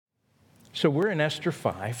So we're in Esther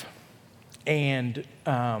 5, and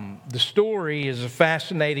the story is a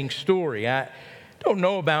fascinating story. I don't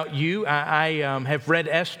know about you. I have read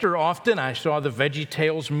Esther often. I saw the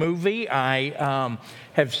VeggieTales movie. I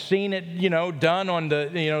have seen it, done on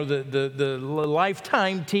the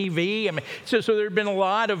Lifetime TV. I mean, so there have been a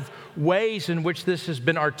lot of ways in which this has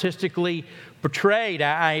been artistically portrayed.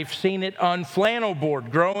 I've seen it on flannel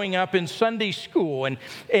board growing up in Sunday school, and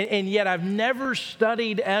yet I've never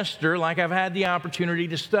studied Esther like I've had the opportunity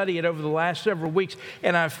to study it over the last several weeks,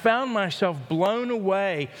 and I've found myself blown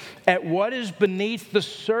away at what is beneath the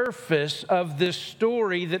surface of this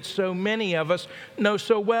story that so many of us know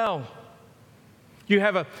so well. You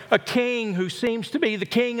have a king who seems to be the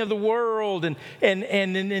king of the world, and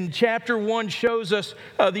in chapter 1 shows us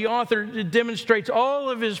the author demonstrates all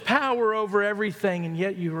of his power over everything, and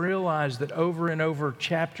yet you realize that over and over,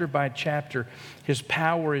 chapter by chapter, his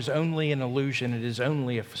power is only an illusion. It is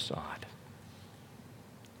only a facade.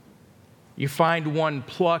 You find one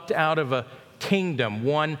plucked out of a kingdom,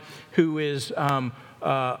 one who is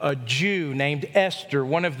a Jew named Esther,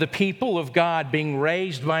 one of the people of God, being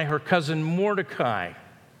raised by her cousin Mordecai,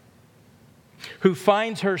 who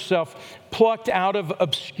finds herself plucked out of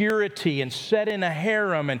obscurity and set in a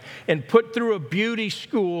harem and put through a beauty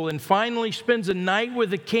school, and finally spends a night with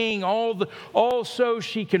the king, all so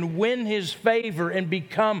she can win his favor and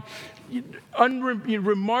become,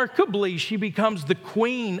 remarkably, she becomes the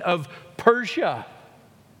queen of Persia,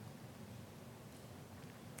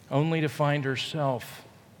 only to find herself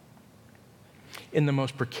in the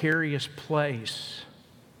most precarious place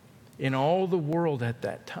in all the world at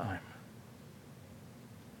that time.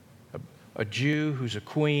 A Jew who's a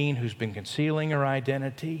queen, who's been concealing her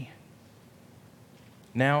identity,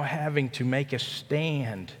 now having to make a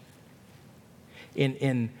stand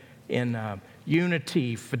in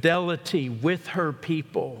unity, fidelity with her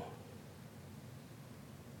people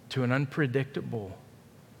to an unpredictable,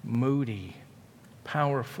 moody,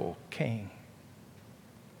 powerful king.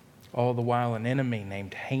 All the while an enemy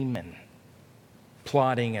named Haman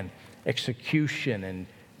plotting an execution and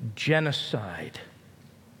genocide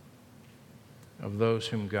of those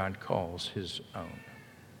whom God calls his own.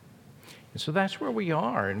 And so that's where we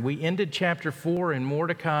are. And we ended chapter 4, and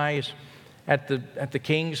Mordecai is at the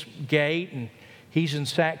king's gate, and he's in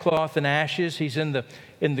sackcloth and ashes. He's in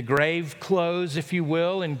the grave clothes, if you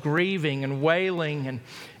will, and grieving and wailing,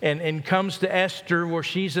 and comes to Esther where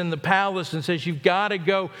she's in the palace and says, you've got to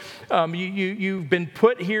go. You've been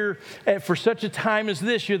put here for such a time as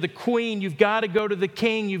this. You're the queen. You've got to go to the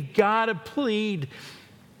king. You've got to plead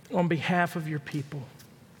on behalf of your people.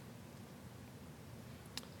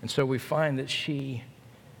 And so we find that she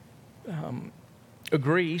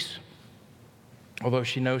agrees, although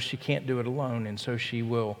she knows she can't do it alone, and so she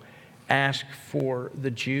will ask for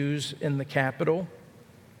the Jews in the capital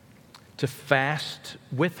to fast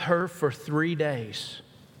with her for 3 days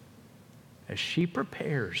as she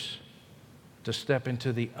prepares to step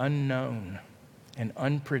into the unknown and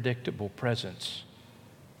unpredictable presence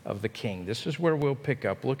of the king. This is where we'll pick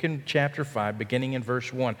up. Look in chapter 5, beginning in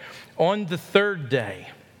verse 1. On the third day,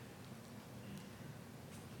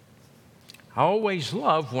 I always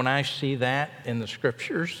love when I see that in the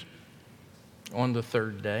scriptures, on the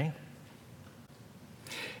third day.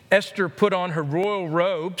 Esther put on her royal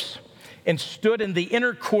robes and stood in the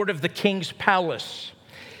inner court of the king's palace,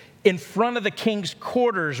 in front of the king's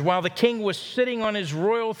quarters, while the king was sitting on his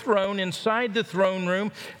royal throne inside the throne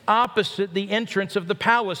room opposite the entrance of the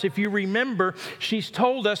palace. If you remember, she's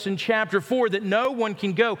told us in chapter 4 that no one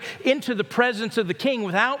can go into the presence of the king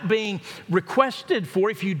without being requested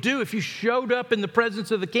for. If you showed up in the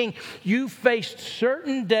presence of the king, you faced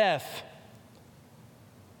certain death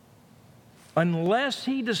unless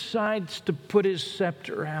he decides to put his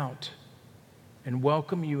scepter out and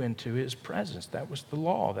welcome you into his presence. That was the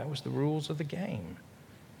law. That was the rules of the game.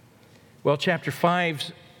 Well, chapter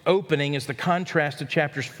 5's opening is the contrast to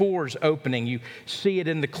chapter 4's opening. You see it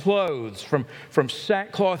in the clothes, from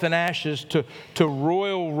sackcloth and ashes to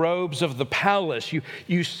royal robes of the palace.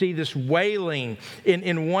 You see this wailing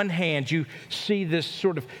in one hand. You see this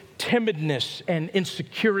sort of timidness and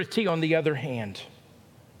insecurity on the other hand.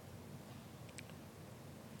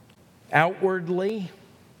 Outwardly,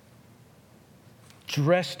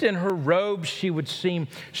 dressed in her robes, she would seem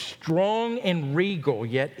strong and regal,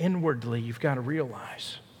 yet inwardly, you've got to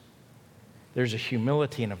realize there's a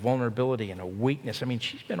humility and a vulnerability and a weakness. I mean,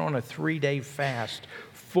 she's been on a 3-day fast,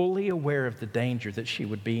 fully aware of the danger that she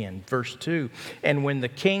would be in. Verse 2, and when the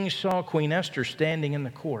king saw Queen Esther standing in the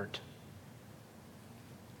court,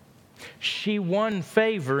 she won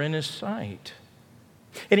favor in his sight.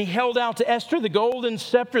 And he held out to Esther the golden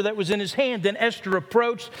scepter that was in his hand. Then Esther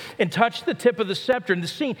approached and touched the tip of the scepter. And the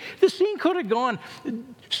scene could have gone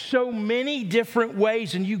so many different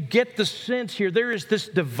ways. And you get the sense here, there is this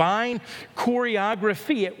divine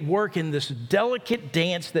choreography at work in this delicate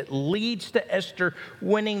dance that leads to Esther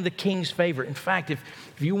winning the king's favor. In fact, if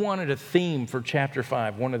you wanted a theme for chapter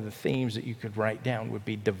 5, one of the themes that you could write down would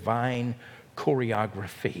be divine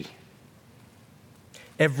choreography.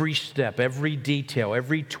 Every step, every detail,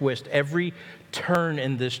 every twist, every turn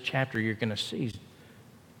in this chapter you're going to see is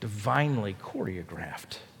divinely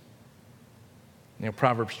choreographed. You know,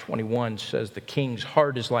 Proverbs 21 says the king's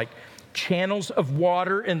heart is like channels of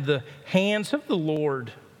water in the hands of the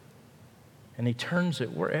Lord, and he turns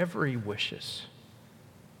it wherever he wishes.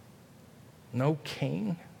 No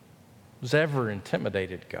king has ever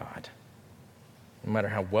intimidated God. No matter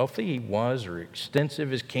how wealthy he was or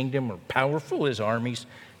extensive his kingdom or powerful his armies,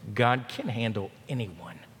 God can handle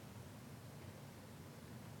anyone.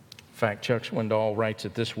 In fact, Chuck Swindoll writes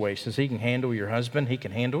it this way. He says he can handle your husband, he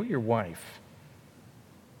can handle your wife,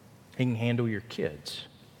 he can handle your kids,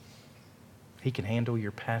 he can handle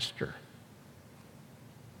your pastor.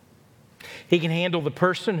 He can handle the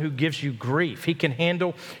person who gives you grief. He can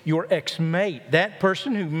handle your ex-mate, that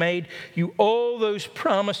person who made you all those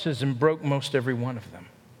promises and broke most every one of them.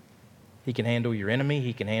 He can handle your enemy.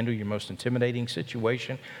 He can handle your most intimidating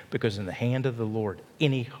situation, because in the hand of the Lord,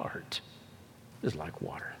 any heart is like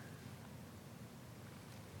water.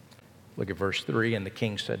 Look at verse 3. And the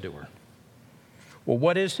king said to her, "Well,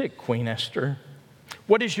 what is it, Queen Esther?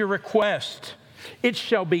 What is your request? It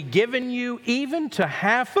shall be given you even to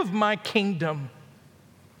half of my kingdom."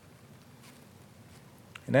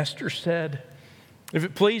 And Esther said, "If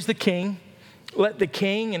it please the king, let the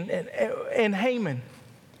king and Haman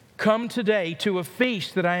come today to a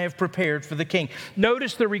feast that I have prepared for the king."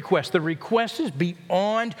 Notice the request. The request is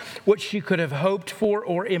beyond what she could have hoped for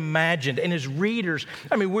or imagined. And as readers,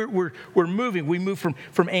 I mean, we're moving. We move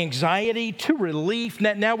from anxiety to relief.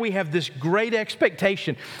 Now we have this great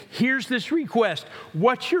expectation. Here's this request.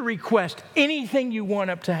 What's your request? Anything you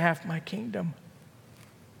want up to half my kingdom.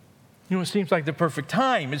 You know, it seems like the perfect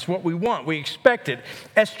time. It's what we want. We expect it.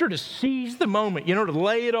 Esther to seize the moment, to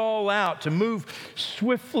lay it all out, to move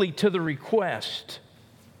swiftly to the request,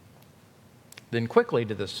 then quickly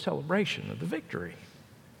to the celebration of the victory.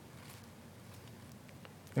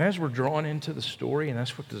 And as we're drawn into the story, and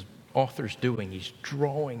that's what the author's doing, he's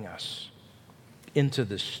drawing us into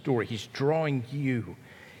this story. He's drawing you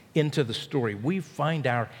into the story. We find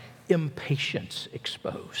our impatience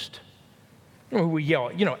exposed. We yell,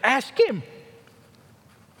 ask him.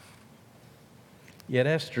 Yet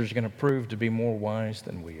Esther's going to prove to be more wise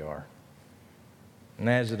than we are. And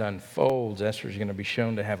as it unfolds, Esther's going to be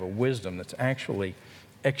shown to have a wisdom that's actually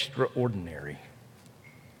extraordinary.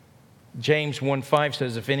 James 1:5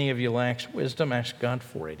 says, "If any of you lacks wisdom, ask God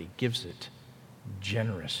for it. He gives it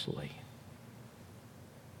generously."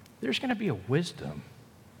 There's going to be a wisdom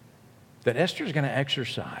that Esther's going to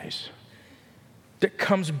exercise that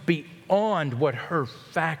comes beyond what her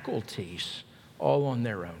faculties all on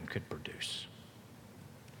their own could produce.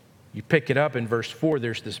 You pick it up in verse 4,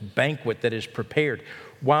 there's this banquet that is prepared.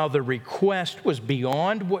 While the request was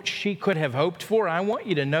beyond what she could have hoped for, I want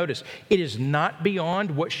you to notice it is not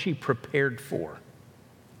beyond what she prepared for.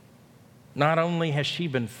 Not only has she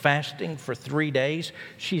been fasting for 3 days,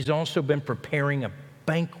 she's also been preparing a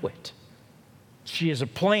banquet. She has a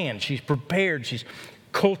plan. She's prepared. She's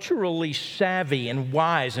culturally savvy and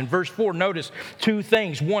wise. In verse 4, notice 2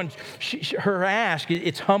 things. One, her ask,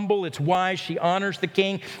 it's humble, it's wise. She honors the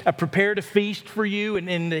king. "I prepared a feast for you." And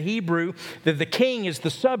in the Hebrew, the king is the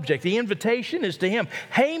subject. The invitation is to him.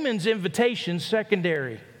 Haman's invitation,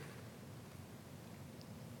 secondary.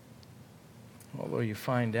 Although you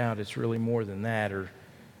find out it's really more than that, or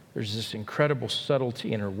there's this incredible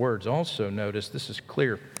subtlety in her words. Also notice, this is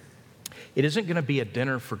clear, it isn't going to be a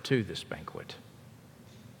dinner for 2, this banquet.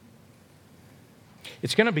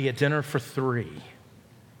 It's going to be a dinner for 3.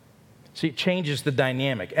 See, it changes the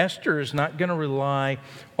dynamic. Esther is not going to rely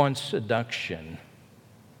on seduction.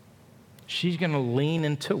 She's going to lean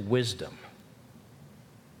into wisdom.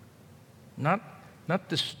 Not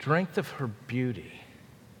the strength of her beauty.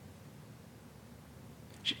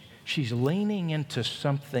 She's leaning into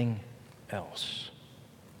something else.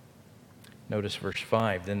 Notice verse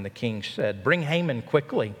 5. Then the king said, "Bring Haman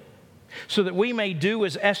quickly, so that we may do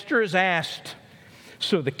as Esther has asked."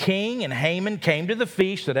 So the king and Haman came to the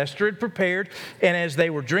feast that Esther had prepared, and as they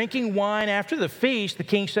were drinking wine after the feast, the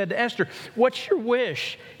king said to Esther, "What's your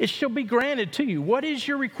wish? It shall be granted to you. What is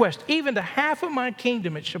your request? Even to half of my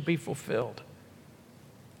kingdom it shall be fulfilled."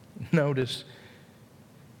 Notice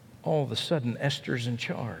all of a sudden Esther's in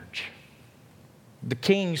charge. The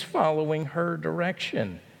king's following her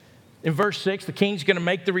direction. In verse 6, the king's going to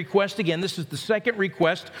make the request again. This is the second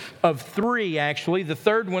request of 3, actually. The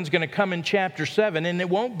third one's going to come in chapter 7, and it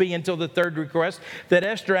won't be until the third request that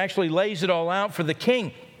Esther actually lays it all out for the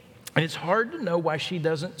king. And it's hard to know why she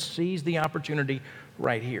doesn't seize the opportunity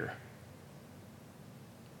right here.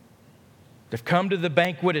 They've come to the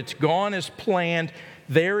banquet. It's gone as planned.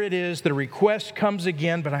 There it is. The request comes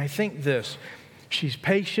again, but I think this. She's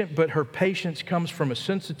patient, but her patience comes from a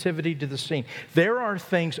sensitivity to the scene. There are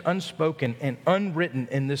things unspoken and unwritten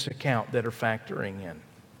in this account that are factoring in.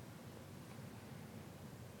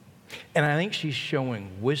 And I think she's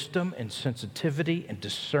showing wisdom and sensitivity and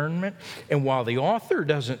discernment. And while the author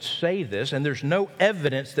doesn't say this, and there's no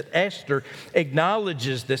evidence that Esther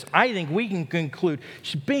acknowledges this, I think we can conclude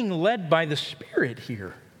she's being led by the Spirit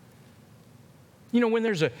here. You know, when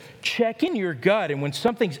there's a check in your gut and when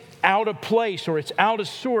something's out of place or it's out of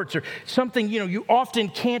sorts or something, you often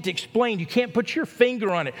can't explain. You can't put your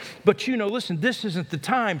finger on it. But listen, this isn't the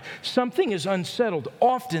time. Something is unsettled.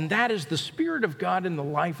 Often that is the Spirit of God in the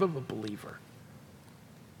life of a believer.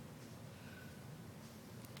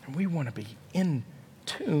 And we want to be in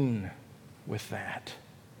tune with that.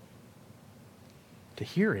 To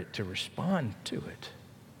hear it, to respond to it,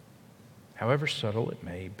 however subtle it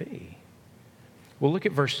may be. Well, look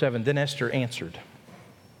at verse 7. Then Esther answered.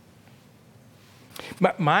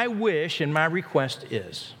 My wish and my request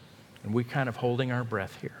is, and we're kind of holding our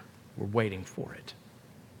breath here. We're waiting for it.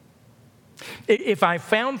 If I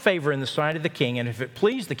found favor in the sight of the king, and if it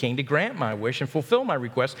pleased the king to grant my wish and fulfill my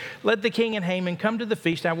request, let the king and Haman come to the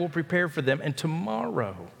feast. I will prepare for them, and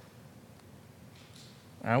tomorrow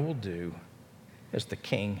I will do as the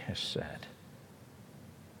king has said.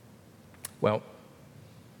 Well,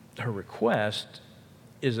 her request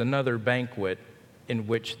is another banquet in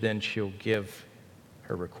which then she'll give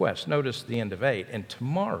her request. Notice the end of 8. And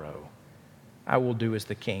tomorrow I will do as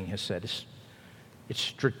the king has said. It's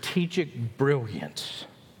strategic brilliance.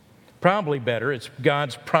 Probably better, it's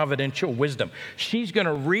God's providential wisdom. She's going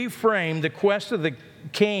to reframe the quest of the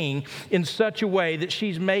king in such a way that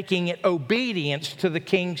she's making it obedience to the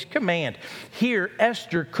king's command. Here,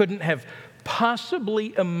 Esther couldn't have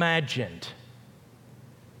possibly imagined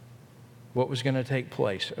what was going to take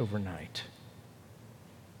place overnight.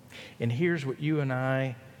 And here's what you and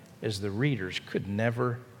I, as the readers, could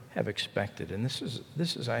never have expected. And this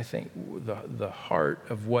is I think, the heart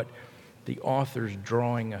of what the author's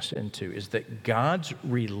drawing us into, is that God's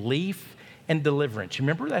relief and deliverance.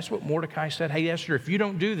 Remember, that's what Mordecai said. Hey, Esther, if you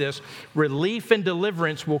don't do this, relief and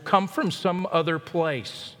deliverance will come from some other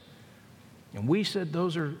place. And we said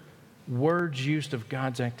those are words used of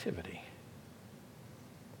God's activity.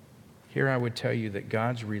 Here I would tell you that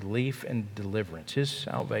God's relief and deliverance, His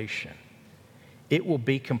salvation, it will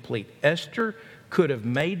be complete. Esther could have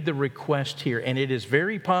made the request here, and it is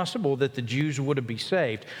very possible that the Jews would have been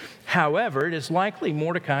saved. However, it is likely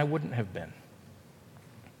Mordecai wouldn't have been.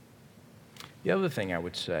 The other thing I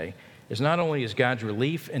would say is not only is God's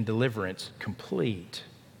relief and deliverance complete,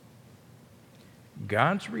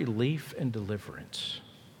 God's relief and deliverance,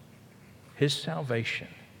 His salvation,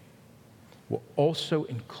 will also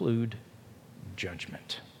include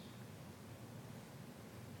judgment.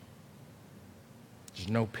 There's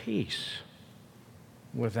no peace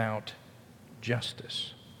without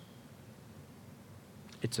justice.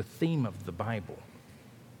 It's a theme of the Bible.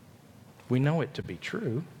 We know it to be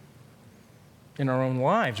true. In our own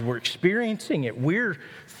lives, we're experiencing it. We're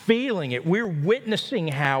feeling it. We're witnessing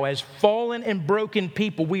how, as fallen and broken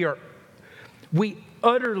people, we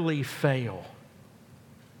utterly fail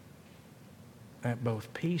at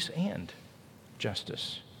both peace and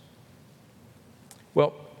justice.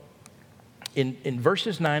 Well, in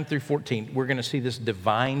verses 9 through 14, we're going to see this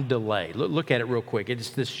divine delay. Look at it real quick. It's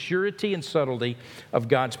the surety and subtlety of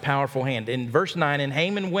God's powerful hand. In verse 9, and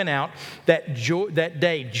Haman went out that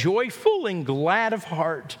day joyful and glad of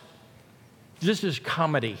heart. This is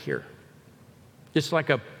comedy here. It's like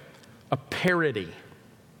a parody,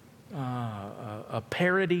 a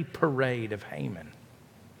parody parade of Haman.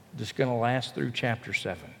 That's going to last through chapter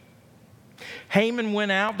 7. Haman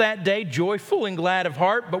went out that day joyful and glad of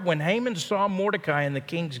heart, but when Haman saw Mordecai in the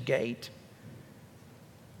king's gate,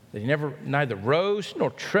 that he neither rose nor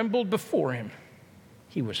trembled before him,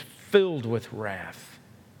 he was filled with wrath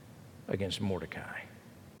against Mordecai.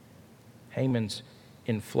 Haman's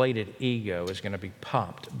inflated ego is going to be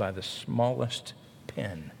popped by the smallest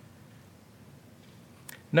pin.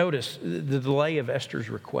 Notice the delay of Esther's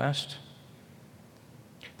request.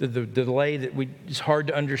 The delay that is hard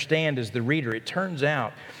to understand as the reader. It turns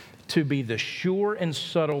out to be the sure and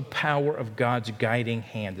subtle power of God's guiding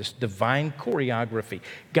hand, this divine choreography.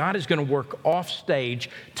 God is going to work off stage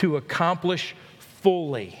to accomplish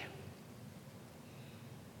fully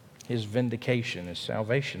his vindication, his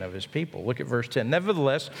salvation of his people. Look at verse 10.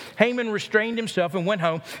 Nevertheless, Haman restrained himself and went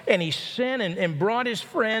home, and he sent and brought his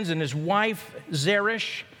friends and his wife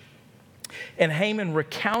Zeresh. And Haman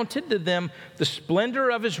recounted to them the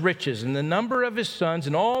splendor of his riches and the number of his sons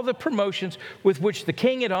and all the promotions with which the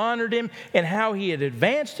king had honored him and how he had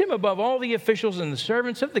advanced him above all the officials and the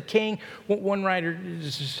servants of the king. One writer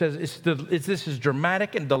says this is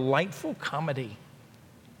dramatic and delightful comedy.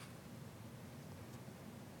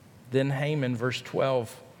 Then Haman, verse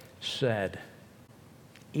 12, said,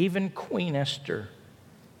 "Even Queen Esther,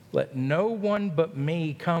 let no one but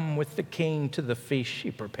me come with the king to the feast she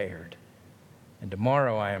prepared. And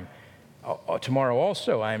tomorrow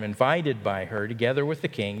also I am invited by her together with the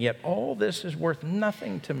king. Yet all this is worth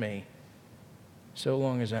nothing to me, so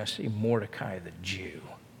long as I see Mordecai the Jew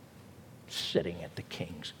sitting at the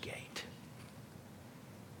king's gate."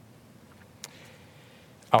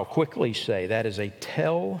 I'll quickly say that is a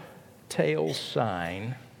telltale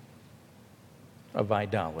sign of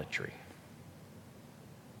idolatry.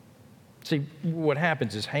 See, what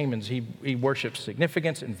happens is Haman's, he worships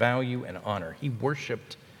significance and value and honor. He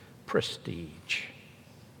worshiped prestige.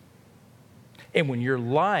 And when your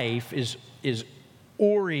life is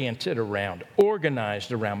oriented around,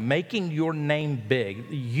 organized around making your name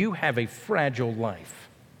big, you have a fragile life.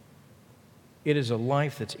 It is a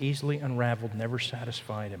life that's easily unraveled, never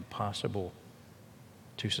satisfied, impossible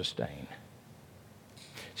to sustain.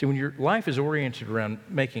 See, when your life is oriented around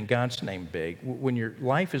making God's name big, when your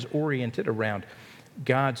life is oriented around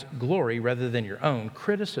God's glory rather than your own,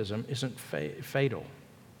 criticism isn't fatal.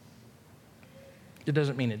 It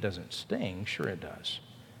doesn't mean it doesn't sting. Sure it does.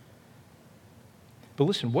 But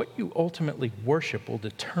listen, what you ultimately worship will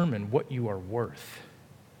determine what you are worth.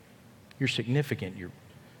 You're significant.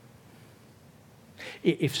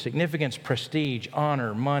 If significance, prestige,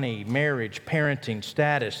 honor, money, marriage, parenting,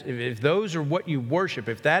 status, if those are what you worship,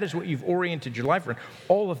 if that is what you've oriented your life around,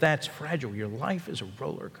 all of that's fragile. Your life is a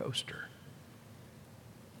roller coaster.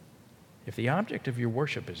 If the object of your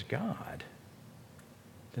worship is God,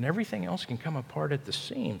 then everything else can come apart at the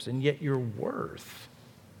seams, and yet your worth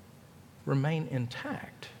remain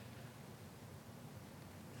intact.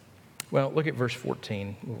 Well, look at verse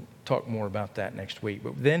 14. We'll talk more about that next week.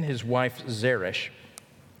 But then his wife Zeresh,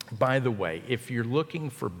 by the way, if you're looking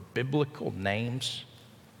for biblical names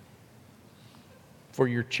for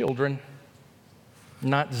your children,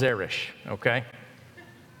 not Zeresh, okay?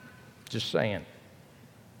 Just saying.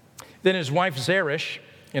 Then his wife Zeresh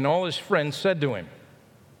and all his friends said to him,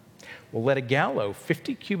 "Well, let a gallows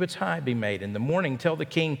 50 cubits high be made. In the morning tell the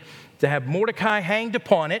king to have Mordecai hanged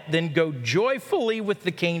upon it, then go joyfully with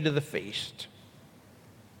the king to the feast."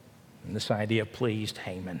 And this idea pleased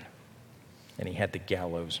Haman, and he had the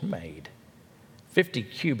gallows made. 50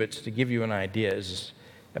 cubits, to give you an idea, is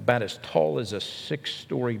about as tall as a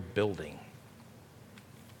 6-story building.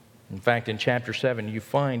 In fact, in chapter 7, you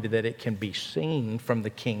find that it can be seen from the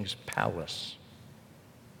king's palace.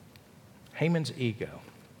 Haman's ego,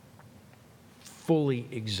 fully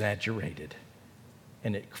exaggerated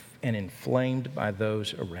and inflamed by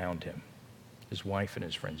those around him, his wife and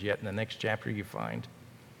his friends. Yet in the next chapter you find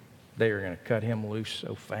they are going to cut him loose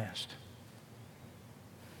so fast.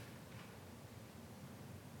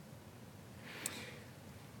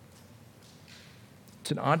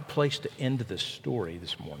 It's an odd place to end this story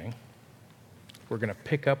this morning. We're going to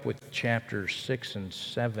pick up with chapters 6 and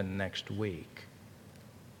 7 next week.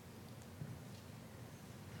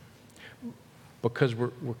 Because we're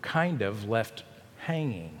kind of left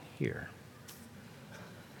hanging here.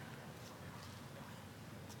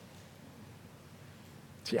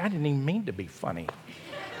 See, I didn't even mean to be funny.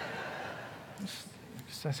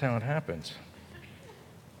 That's how it happens.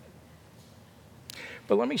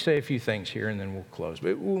 But let me say a few things here and then we'll close.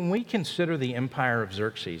 But when we consider the empire of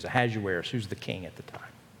Xerxes, Ahasuerus, who's the king at the time,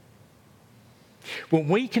 when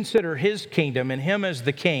we consider his kingdom and him as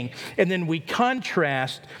the king, and then we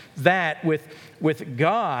contrast that with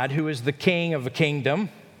God, who is the king of a kingdom,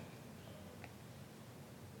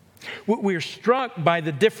 we're struck by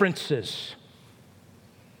the differences.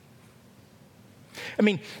 I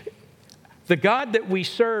mean, the God that we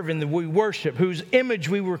serve and that we worship, whose image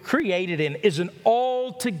we were created in, is an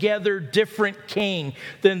altogether different king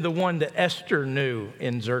than the one that Esther knew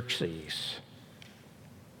in Xerxes.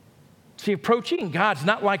 See, approaching God's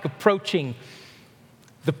not like approaching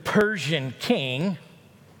the Persian king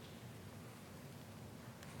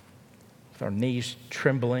with our knees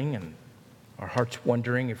trembling and our hearts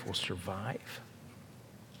wondering if we'll survive.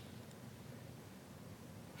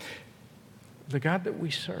 The God that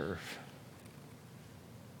we serve,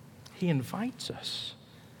 He invites us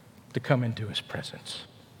to come into His presence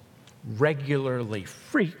regularly,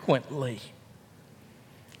 frequently,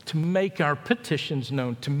 to make our petitions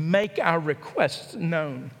known, to make our requests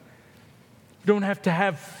known. We don't have to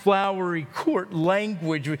have flowery court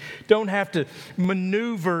language. We don't have to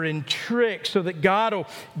maneuver and trick so that God will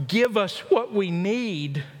give us what we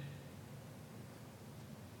need.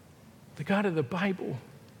 The God of the Bible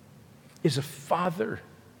is a father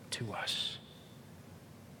to us.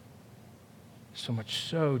 So much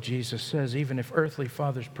so, Jesus says, even if earthly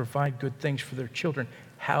fathers provide good things for their children,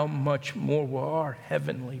 how much more will our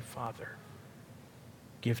heavenly Father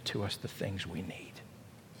give to us the things we need?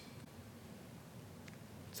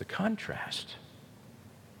 It's a contrast.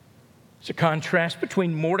 It's a contrast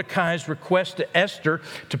between Mordecai's request to Esther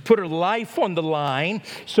to put her life on the line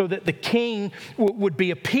so that the king would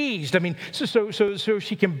be appeased. I mean, so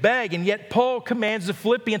she can beg. And yet Paul commands the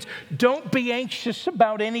Philippians, don't be anxious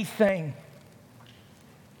about anything,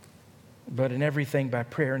 but in everything by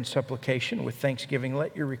prayer and supplication with thanksgiving,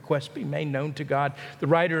 let your requests be made known to God. The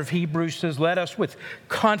writer of Hebrews says, let us with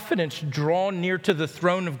confidence draw near to the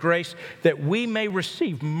throne of grace that we may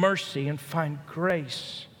receive mercy and find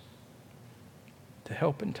grace to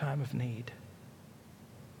help in time of need.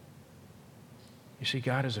 You see,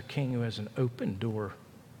 God is a king who has an open door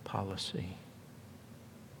policy.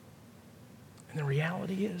 And the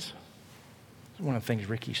reality is, one of the things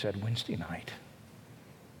Ricky said Wednesday night,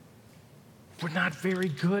 we're not very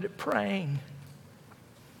good at praying.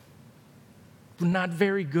 We're not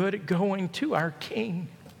very good at going to our King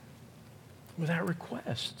with our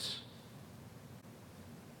requests,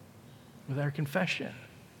 with our confession.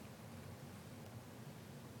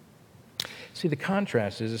 See, the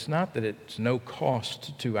contrast is it's not that it's no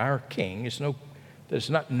cost to our King. It's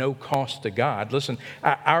not no cost to God. Listen,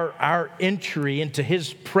 our entry into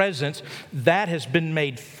His presence, that has been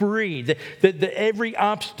made free. That every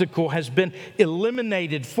obstacle has been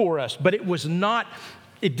eliminated for us. But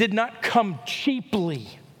it did not come cheaply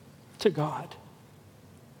to God.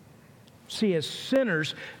 See, as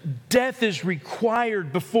sinners, death is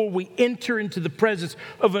required before we enter into the presence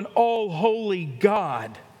of an all-holy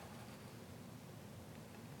God.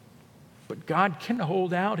 But God can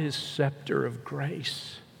hold out His scepter of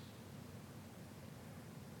grace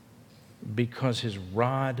because His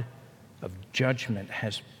rod of judgment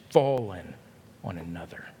has fallen on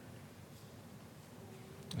another.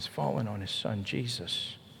 It's fallen on His Son,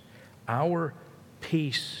 Jesus. Our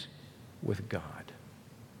peace with God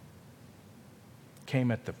came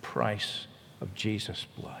at the price of Jesus'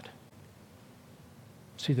 blood.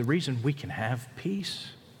 See, the reason we can have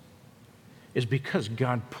peace is because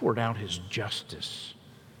God poured out His justice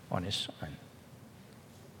on His Son.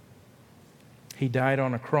 He died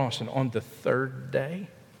on a cross, and on the third day,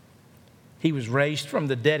 He was raised from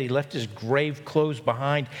the dead. He left His grave clothes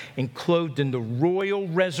behind and clothed in the royal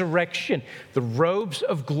resurrection, the robes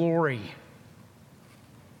of glory.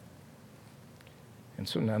 And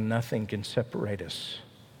so now nothing can separate us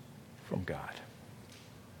from God.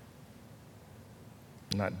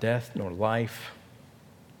 Not death nor life,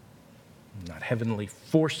 not heavenly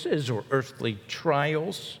forces or earthly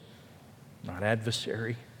trials, not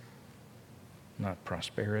adversary, not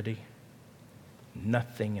prosperity.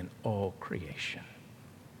 Nothing in all creation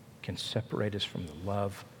can separate us from the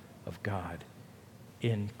love of God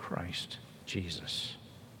in Christ Jesus.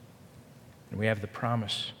 And we have the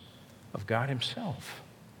promise of God Himself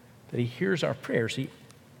that He hears our prayers. He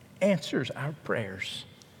answers our prayers.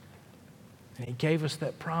 And He gave us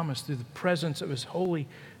that promise through the presence of His Holy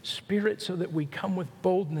Spirit so that we come with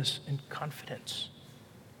boldness and confidence.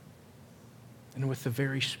 And with the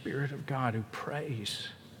very Spirit of God who prays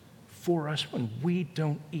for us when we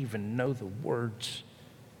don't even know the words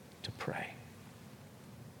to pray.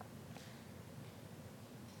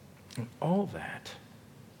 And all that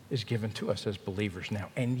is given to us as believers now.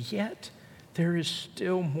 And yet, there is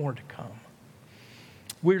still more to come.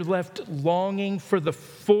 We're left longing for the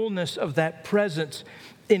fullness of that presence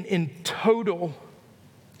in total.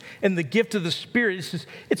 And the gift of the Spirit,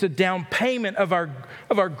 it's a down payment of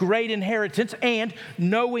our great inheritance. And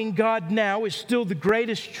knowing God now is still the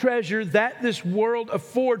greatest treasure that this world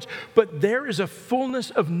affords. But there is a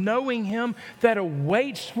fullness of knowing Him that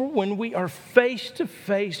awaits for when we are face to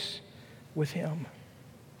face with Him.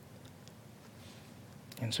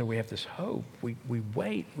 And so we have this hope. We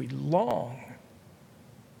wait, we long,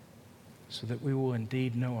 so that we will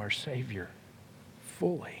indeed know our Savior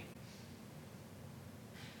fully.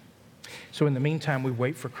 So in the meantime, we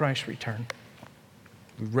wait for Christ's return.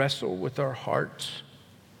 We wrestle with our hearts,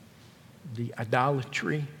 the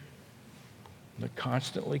idolatry that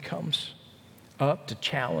constantly comes up to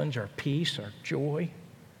challenge our peace, our joy.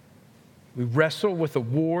 We wrestle with a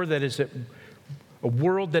world that is at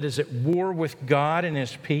war with God and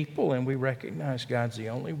His people, and we recognize God's the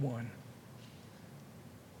only one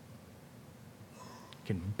who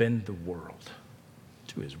can bend the world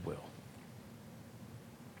to His will.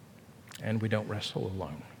 And we don't wrestle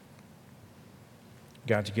alone.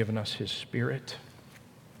 God's given us His Spirit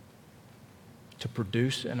to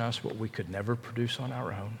produce in us what we could never produce on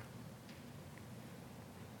our own.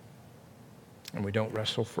 And we don't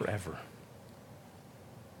wrestle forever,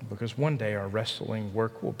 because one day our wrestling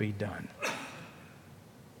work will be done,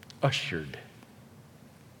 ushered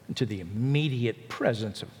into the immediate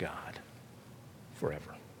presence of God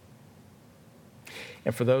forever.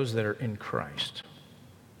 And for those that are in Christ,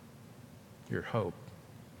 your hope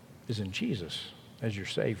is in Jesus as your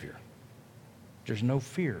Savior. There's no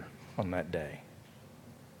fear on that day.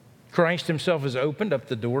 Christ Himself has opened up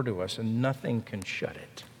the door to us, and nothing can shut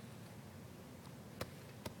it.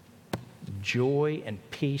 Joy and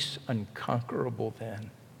peace unconquerable then.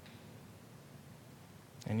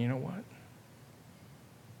 And you know what?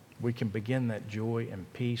 We can begin that joy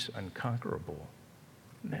and peace unconquerable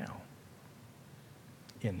now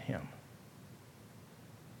in Him.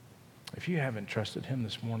 If you haven't trusted Him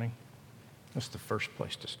this morning, that's the first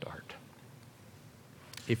place to start.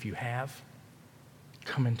 If you have,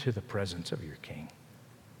 come into the presence of your King.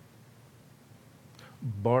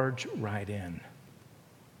 Barge right in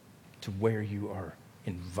to where you are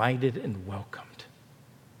invited and welcomed.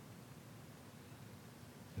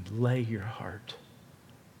 And lay your heart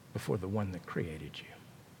before the one that created you.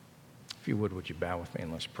 If you would you bow with me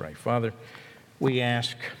and let's pray. Father, we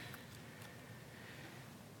ask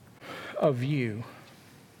of you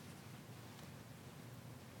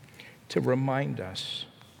to remind us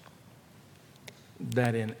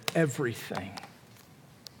that in everything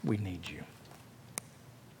we need you.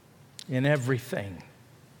 In everything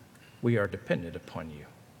we are dependent upon you.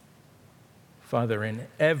 Father, in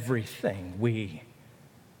everything we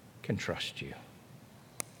can trust you.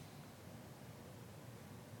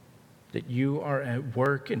 That you are at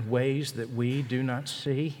work in ways that we do not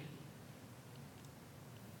see.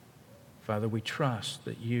 Father, we trust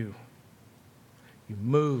that you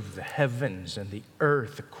move the heavens and the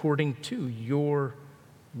earth according to your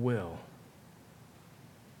will.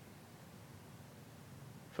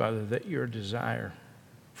 Father, that your desire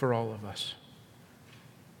for all of us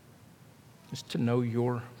is to know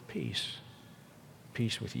your peace.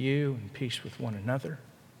 Peace with you and peace with one another.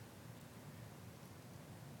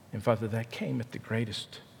 And Father, that came at the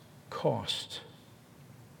greatest cost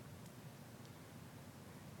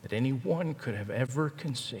that anyone could have ever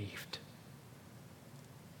conceived.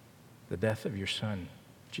 The death of your Son,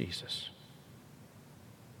 Jesus.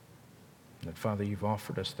 And that, Father, you've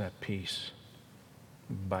offered us that peace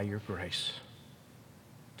by your grace,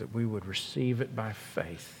 that we would receive it by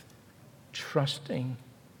faith, trusting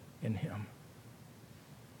in Him.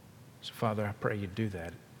 So, Father, I pray you do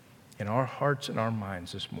that in our hearts and our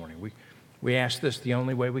minds this morning. We ask this the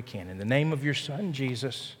only way we can. In the name of your Son,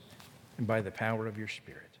 Jesus, and by the power of your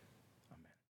Spirit.